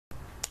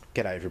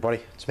G'day everybody,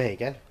 it's me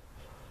again.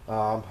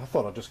 I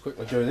thought I'd just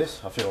quickly do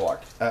this. I feel like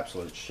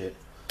absolute shit.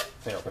 I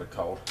think I've got a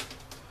cold.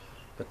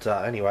 But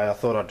anyway, I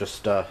thought I'd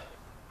just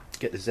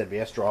get the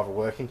ZVS driver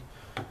working,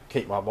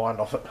 keep my mind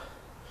off it.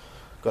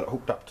 Got it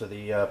hooked up to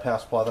the power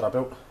supply that I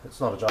built.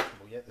 It's not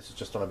adjustable yet, this is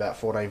just on about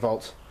 14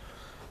 volts.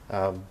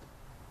 I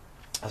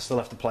still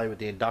have to play with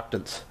the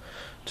inductance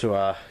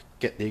to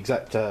get the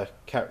exact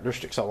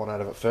characteristics I want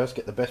out of it first,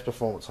 get the best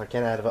performance I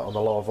can out of it on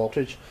the lower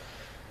voltage.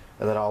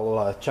 And then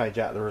I'll change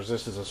out the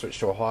resistors and switch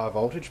to a higher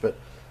voltage, but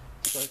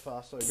so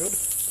far so good.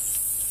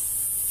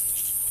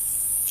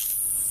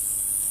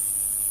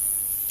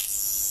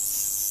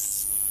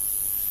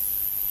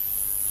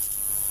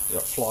 We've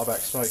got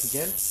flyback smoke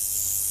again,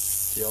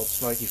 the old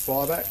smoky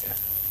flyback.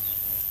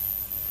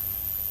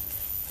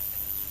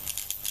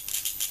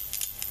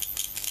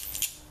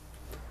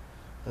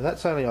 And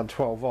that's only on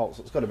 12 volts,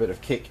 it's got a bit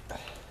of kick.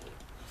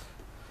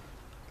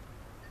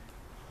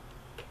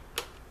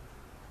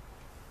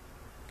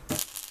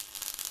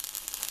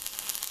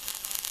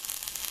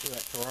 Look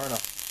at that Corona,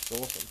 it's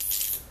awesome.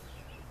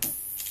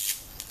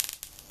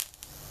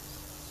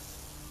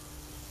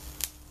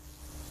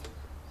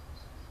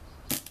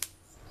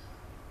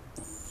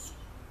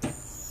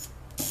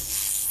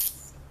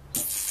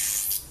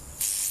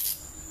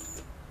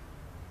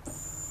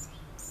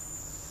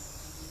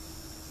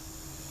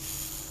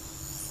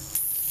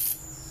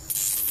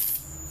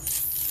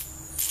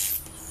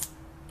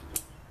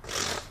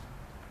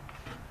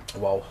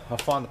 Well, I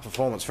find the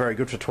performance very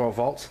good for 12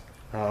 volts.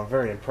 I'm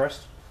very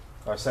impressed.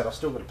 Like I said, I've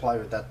still got to play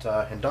with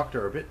that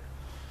inductor a bit,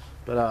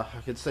 but I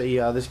can see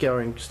this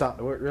starting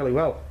to work really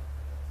well.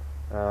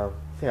 I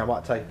think I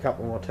might take a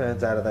couple more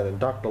turns out of that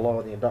inductor,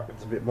 lower the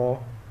inductance a bit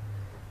more,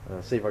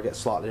 see if I get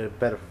slightly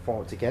better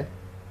performance again.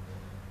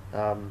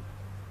 And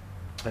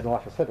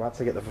like I said, once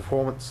I get the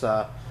performance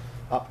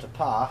up to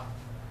par,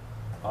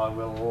 I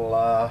will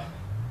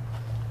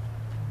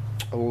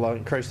I'll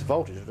increase the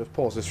voltage. I'll just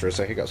pause this for a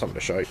second, got something to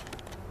show you.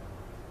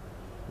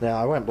 Now,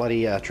 I went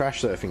bloody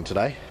trash surfing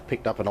today.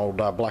 Picked up an old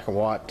black and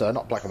white,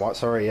 not black and white,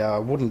 sorry,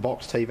 wooden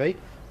box TV.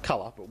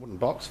 Colour, but wooden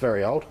box,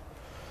 very old.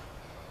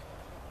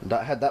 And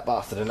I had that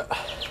bastard in it.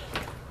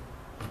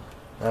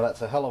 Now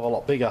that's a hell of a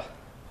lot bigger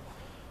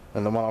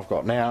than the one I've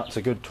got now. It's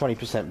a good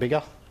 20%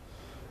 bigger.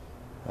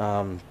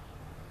 I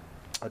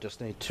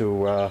just need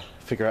to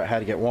figure out how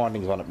to get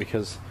windings on it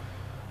because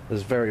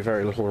there's very,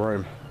 very little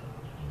room.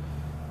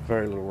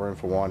 Very little room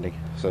for winding.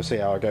 So see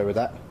how I go with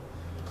that.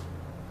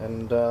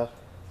 And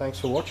thanks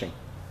for watching.